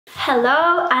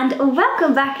Hello and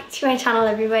welcome back to my channel,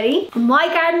 everybody. My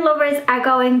garden lovers are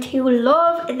going to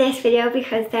love this video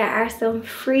because there are some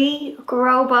free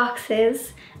grow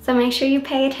boxes, so make sure you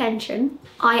pay attention.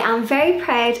 I am very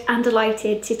proud and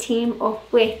delighted to team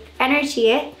up with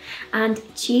Energia and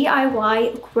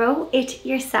GIY Grow It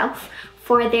Yourself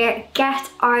for their Get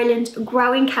Ireland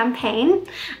Growing campaign,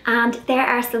 and there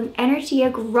are some Energia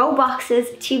grow boxes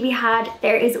to be had.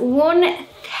 There is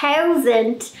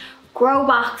 1,000 grow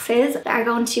boxes that are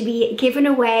going to be given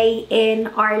away in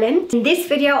Ireland. In this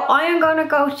video, I am going to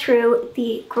go through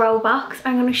the grow box.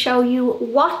 I'm going to show you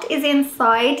what is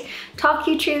inside, talk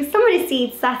you through some of the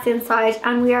seeds that's inside,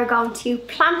 and we are going to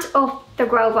plant up the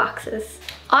grow boxes.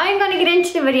 I'm going to get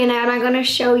into the video now and I'm going to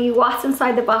show you what's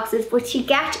inside the boxes, but to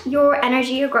get your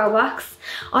Energia GROWBox,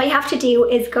 all you have to do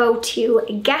is go to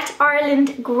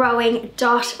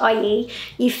GetIrelandGrowing.ie.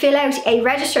 You fill out a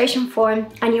registration form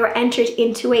and you're entered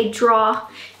into a draw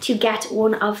to get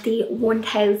one of the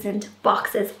 1,000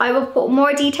 boxes. I will put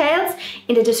more details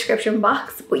in the description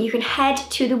box, but you can head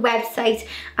to the website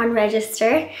and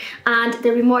register, and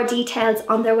there'll be more details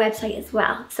on their website as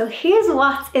well. So here's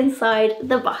what's inside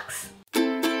the box.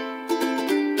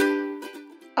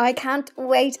 I can't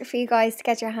wait for you guys to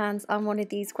get your hands on one of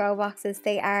these grow boxes.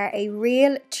 They are a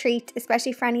real treat,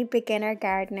 especially for any beginner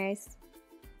gardeners.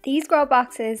 These grow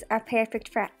boxes are perfect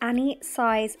for any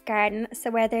size garden, so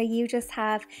whether you just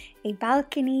have a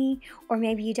balcony or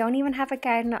maybe you don't even have a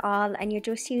garden at all and you're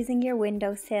just using your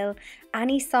windowsill,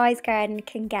 any size garden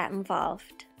can get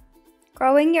involved.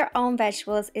 Growing your own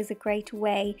vegetables is a great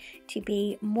way to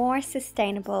be more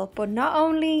sustainable, but not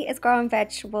only is growing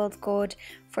vegetables good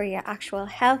for your actual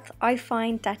health, I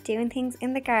find that doing things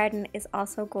in the garden is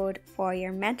also good for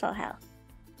your mental health.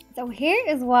 So here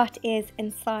is what is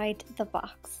inside the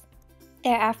box.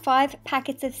 There are 5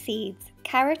 packets of seeds: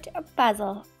 carrot,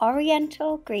 basil,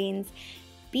 oriental greens,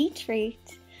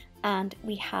 beetroot, and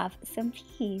we have some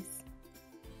peas.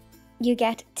 You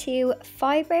get 2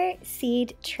 fibre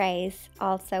seed trays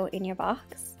also in your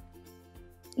box.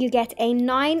 You get a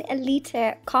 9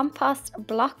 litre compost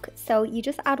block, so you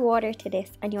just add water to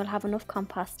this and you'll have enough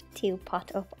compost to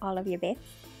pot up all of your bits.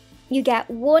 You get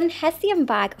 1 hessian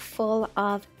bag full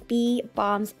of bee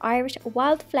bombs, Irish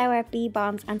Wildflower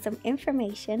Beebombs, and some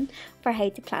information for how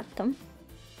to plant them.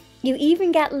 You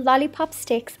even get lollipop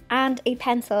sticks and a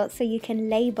pencil so you can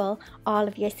label all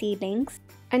of your seedlings.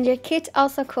 And your kit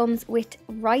also comes with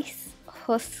rice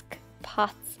husk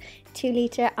pots, 2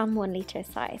 litre and 1 litre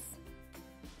size.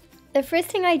 The first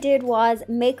thing I did was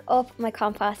make up my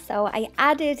compost, so I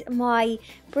added my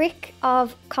brick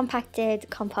of compacted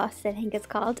compost, I think it's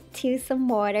called, to some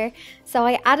water. So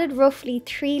I added roughly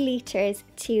 3 litres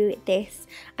to this,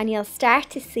 and you'll start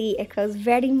to see it goes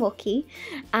very mucky,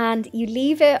 and you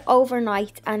leave it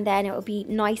overnight and then it will be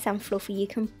nice and fluffy. You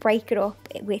can break it up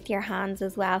with your hands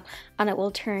as well and it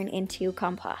will turn into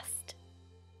compost.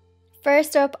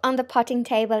 First up on the potting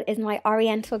table is my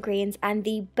oriental greens, and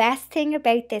the best thing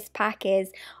about this pack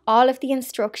is all of the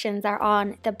instructions are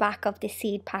on the back of the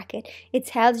seed packet. It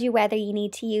tells you whether you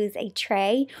need to use a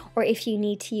tray or if you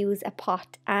need to use a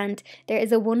pot, and there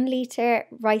is a 1 litre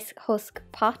rice husk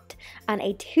pot and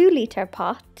a 2 litre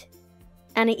pot,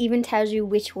 and it even tells you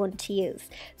which one to use.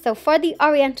 So for the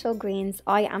oriental greens,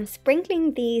 I am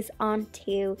sprinkling these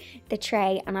onto the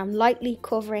tray and I'm lightly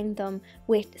covering them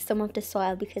with some of the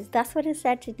soil because that's what it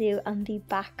said to do on the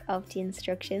back of the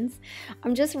instructions.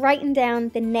 I'm just writing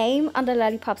down the name on the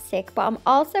lollipop stick, but I'm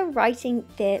also writing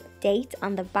the date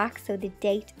on the back, so the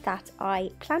date that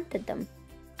I planted them.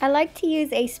 I like to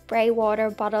use a spray water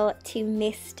bottle to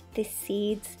mist the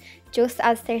seeds just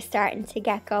as they're starting to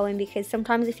get going, because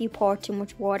sometimes if you pour too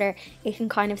much water it can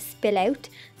kind of spill out.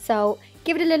 So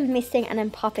give it a little misting and then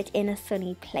pop it in a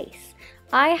sunny place.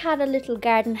 I had a little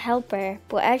garden helper,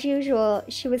 but as usual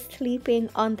she was sleeping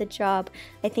on the job.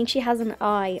 I think she has an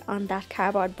eye on that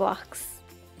cardboard box.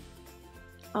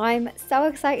 I'm so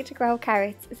excited to grow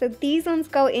carrots. So these ones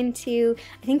go into,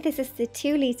 I think this is the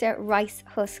 2 litre rice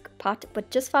husk pot, but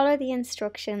just follow the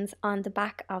instructions on the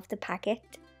back of the packet.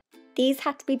 These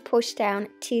had to be pushed down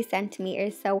 2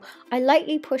 centimetres, so I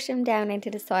lightly push them down into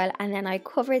the soil and then I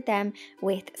covered them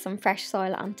with some fresh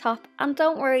soil on top. And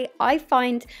don't worry, I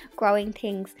find growing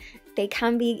things, they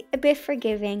can be a bit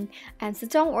forgiving, and so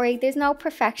don't worry, there's no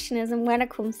perfectionism when it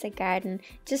comes to garden.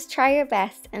 Just try your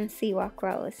best and see what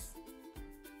grows.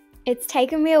 It's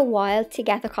taken me a while to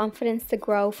get the confidence to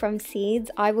grow from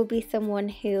seeds. I would be someone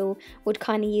who would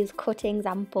kind of use cuttings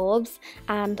and bulbs,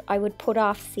 and I would put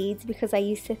off seeds because I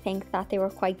used to think that they were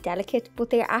quite delicate,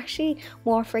 but they're actually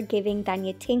more forgiving than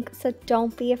you think, so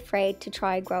don't be afraid to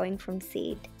try growing from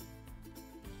seed.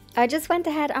 I just went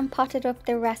ahead and potted up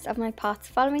the rest of my pots,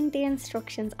 following the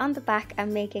instructions on the back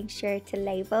and making sure to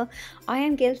label. I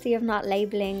am guilty of not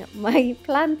labeling my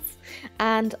plants,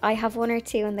 and I have one or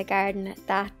two in the garden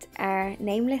that are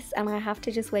nameless, and I have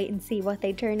to just wait and see what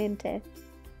they turn into.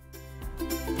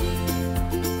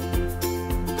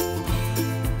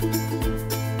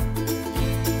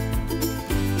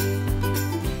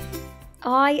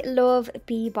 I love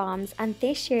bee bombs, and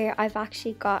this year I've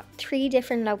actually got 3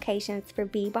 different locations for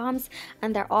bee bombs,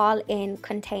 and they're all in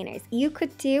containers. You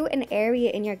could do an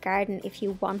area in your garden if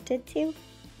you wanted to.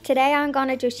 Today I'm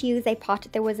gonna just use a pot.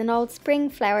 There was an old spring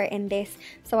flower in this,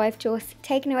 so I've just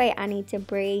taken away any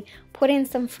debris, put in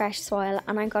some fresh soil,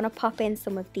 and I'm gonna pop in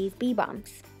some of these bee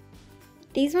bombs.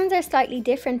 These ones are slightly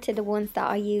different to the ones that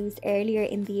I used earlier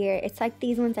in the year. It's like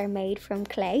these ones are made from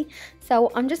clay.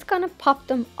 So I'm just gonna pop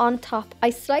them on top. I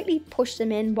slightly push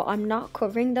them in, but I'm not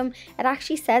covering them. It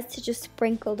actually says to just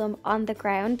sprinkle them on the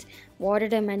ground, water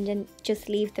them, and then just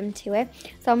leave them to it.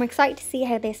 So I'm excited to see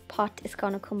how this pot is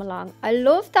gonna come along. I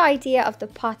love the idea of the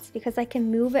pots because I can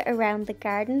move it around the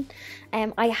garden.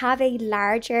 I have a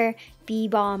larger bee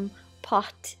bomb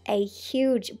pot, a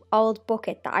huge old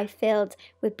bucket that I filled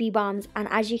with bee bombs, and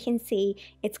as you can see,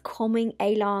 it's coming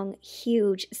along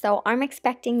huge. So I'm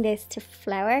expecting this to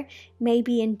flower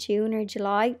maybe in June or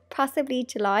July, possibly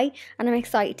July, and I'm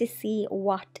excited to see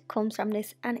what comes from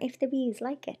this and if the bees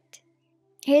like it.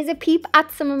 Here's a peep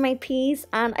at some of my peas,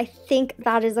 and I think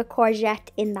that is a courgette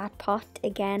in that pot.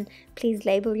 Again, please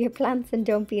label your plants and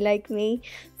don't be like me.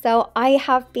 So I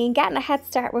have been getting a head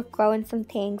start with growing some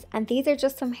things, and these are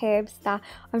just some herbs that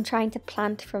I'm trying to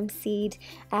plant from seed.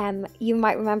 You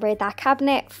might remember that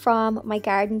cabinet from my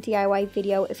garden DIY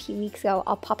video a few weeks ago.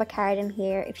 I'll pop a card in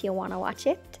here if you want to watch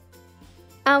it.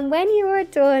 And when you are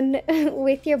done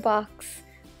with your box,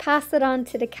 pass it on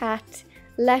to the cat.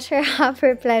 Let her have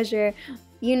her pleasure.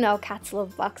 You know cats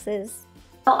love boxes.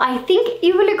 Well, I think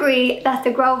you will agree that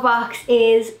the GROWBox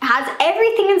has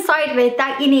everything inside of it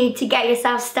that you need to get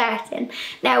yourself started.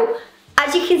 Now,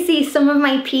 as you can see, some of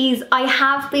my peas, I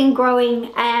have been growing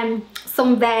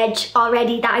some veg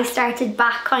already that I started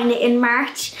back kind of in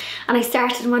March, and I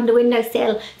started them on the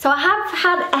windowsill. So I have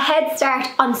had a head start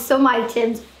on some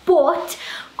items, but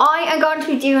I am going to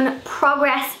be doing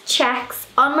progress checks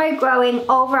on my growing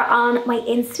over on my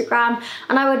Instagram,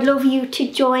 and I would love you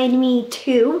to join me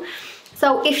too.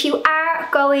 So if you are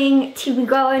going to be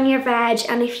growing your veg,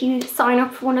 and if you sign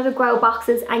up for one of the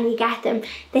GROWBoxes and you get them,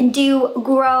 then do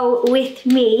grow with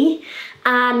me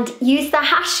and use the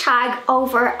hashtag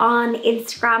over on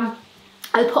Instagram.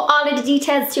 I'll put all of the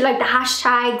details to like the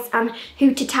hashtags and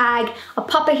who to tag. I'll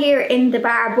pop it here in the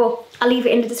bar, but I'll leave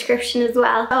it in the description as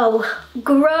well. So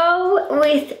grow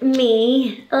with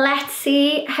me. Let's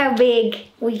see how big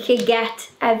we could get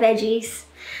our veggies.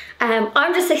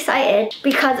 I'm just excited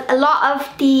because a lot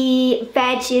of the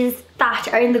veggies that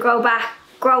are in the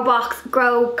GROWBox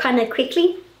grow kind of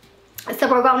quickly. So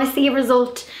we're going to see a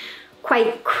result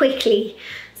quite quickly.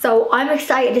 So I'm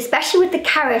excited, especially with the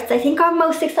carrots. I think I'm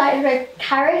most excited about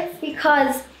carrots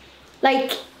because,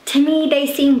 like, to me they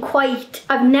seem quite,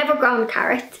 I've never grown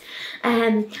carrots.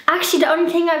 Actually the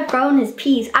only thing I've grown is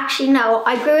peas. Actually no,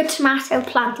 I grew a tomato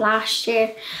plant last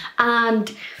year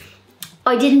and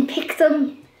I didn't pick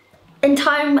them in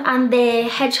time, and the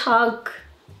hedgehog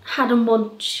had a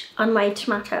munch on my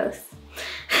tomatoes.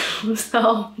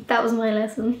 So that was my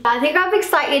lesson. I think I'm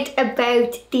excited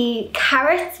about the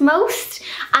carrots most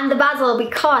and the basil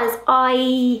because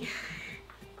I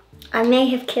may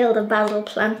have killed a basil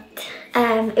plant.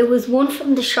 It was one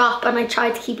from the shop and I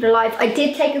tried to keep it alive. I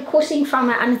did take a cutting from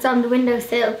it and it's on the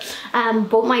windowsill,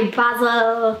 but my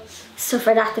basil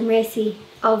suffered at the mercy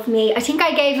of me. I think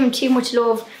I gave him too much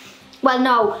love. Well,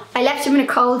 no, I left him in a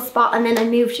cold spot and then I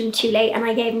moved him too late and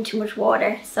I gave him too much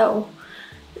water. So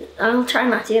I'll try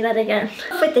not to do that again.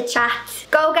 With the chat,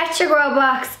 go get your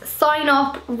GROWBox, sign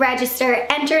up, register,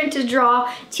 enter into the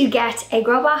draw to get a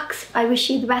GROWBox. I wish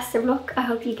you the best of luck. I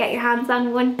hope you get your hands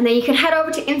on one. And then you can head over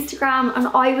to Instagram and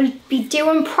I will be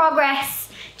doing progress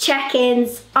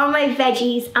check-ins on my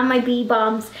veggies and my bee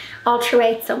bombs all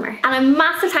throughout summer. And a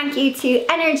massive thank you to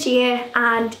Energia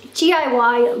and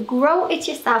GIY, Grow It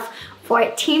Yourself, for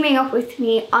teaming up with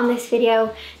me on this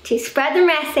video to spread the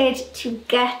message to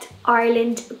get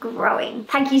Ireland growing.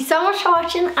 Thank you so much for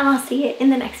watching and I'll see you in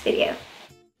the next video.